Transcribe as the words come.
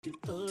Stop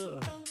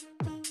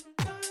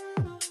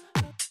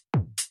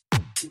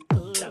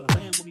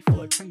playing with me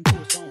before I turn to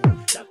a song.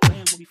 Stop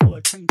playing with me before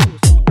I turn to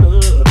a song.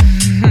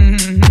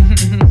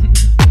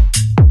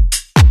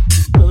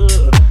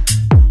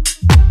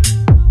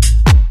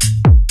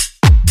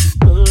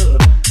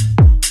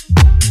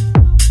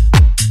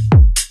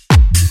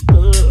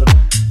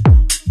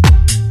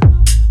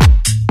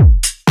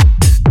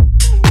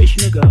 Bitch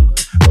nigga,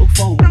 broke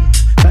phone.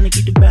 Trying to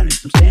keep the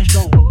balance, I'm staying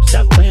strong.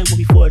 Stop playing with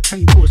me before I turn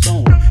you to a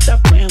song.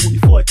 Stop playing with me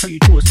before I turn you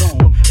to a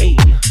song. Hey,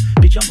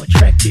 bitch, I'm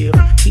attractive.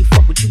 Can't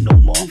fuck with you no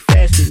more, I'm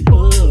fasting.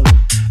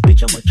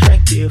 Bitch, I'm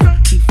attractive.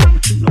 Can't fuck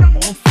with you no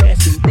more, I'm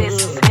fasting.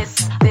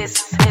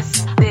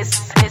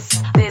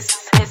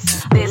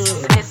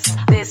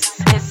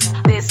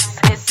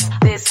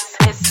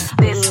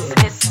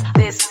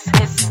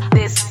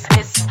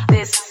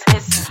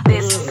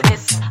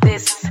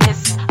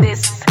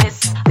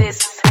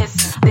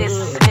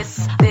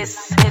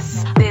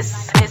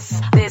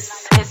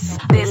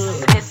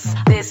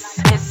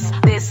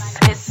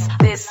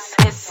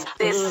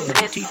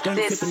 Teeth done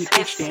flipping the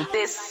kickstand.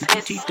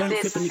 The teeth done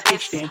flipping the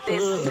kickstand.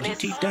 The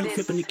teeth done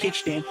flipping the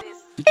kickstand.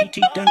 The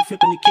GT done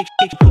flipping the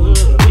kickstand.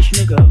 Bitch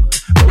nigga,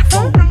 broke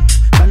phone.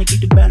 Trying to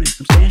keep the balance,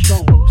 I'm staying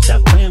strong.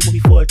 Stop playing with me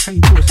before I turn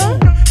you to a song.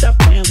 Stop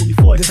playing with me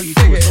before I turn you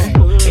to a song.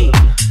 Hey,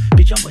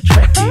 bitch, I'm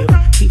attractive.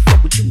 Can't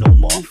fuck with you no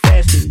more, I'm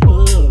fasting.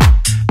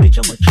 Bitch,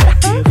 I'm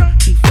attractive.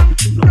 Can't fuck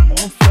with you no more,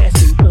 I'm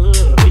fasting.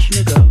 Bitch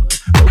nigga,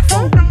 broke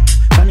phone.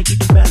 Trying to keep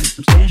the balance,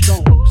 I'm staying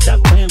strong. Stop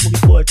playing with me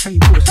before I turn you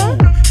to a song.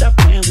 Stop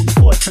playing with me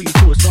before I turn you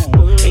to a song.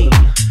 Hey,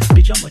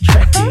 bitch, I'm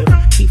attractive.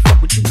 Can't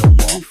fuck with you no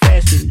more, I'm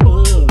fasting.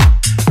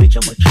 Bitch,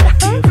 I'm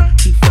attractive.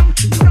 Can't fuck with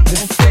you no more,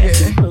 I'm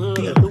fasting.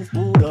 Be a loose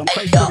Buddha, I'm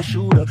Christ for the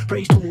shooter.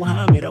 Praise to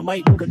Muhammad, I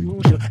might look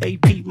unusual.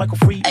 AP, Michael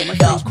Friedman, my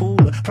face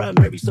cooler.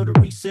 Primary, so the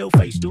resale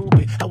face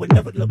stupid. I would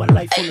never live my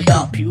life on the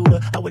computer.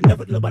 I would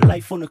never live my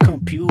life on the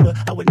computer.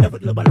 I would never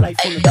live my life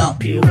on the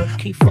computer.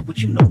 Can't fuck with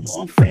you no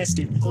more, I'm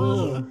fasting.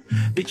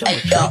 Bitch, I'm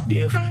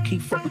attractive.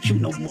 Can't fuck with you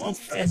no more, I'm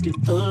fasting.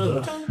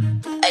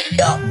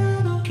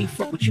 Can't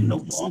fuck with you no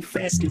more, I'm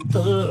fasting.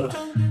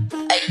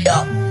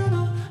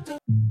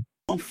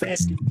 I'm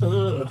fasting.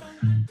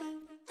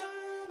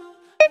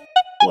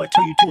 Boy, I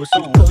turn you to a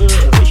song.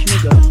 Bitch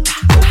nigga,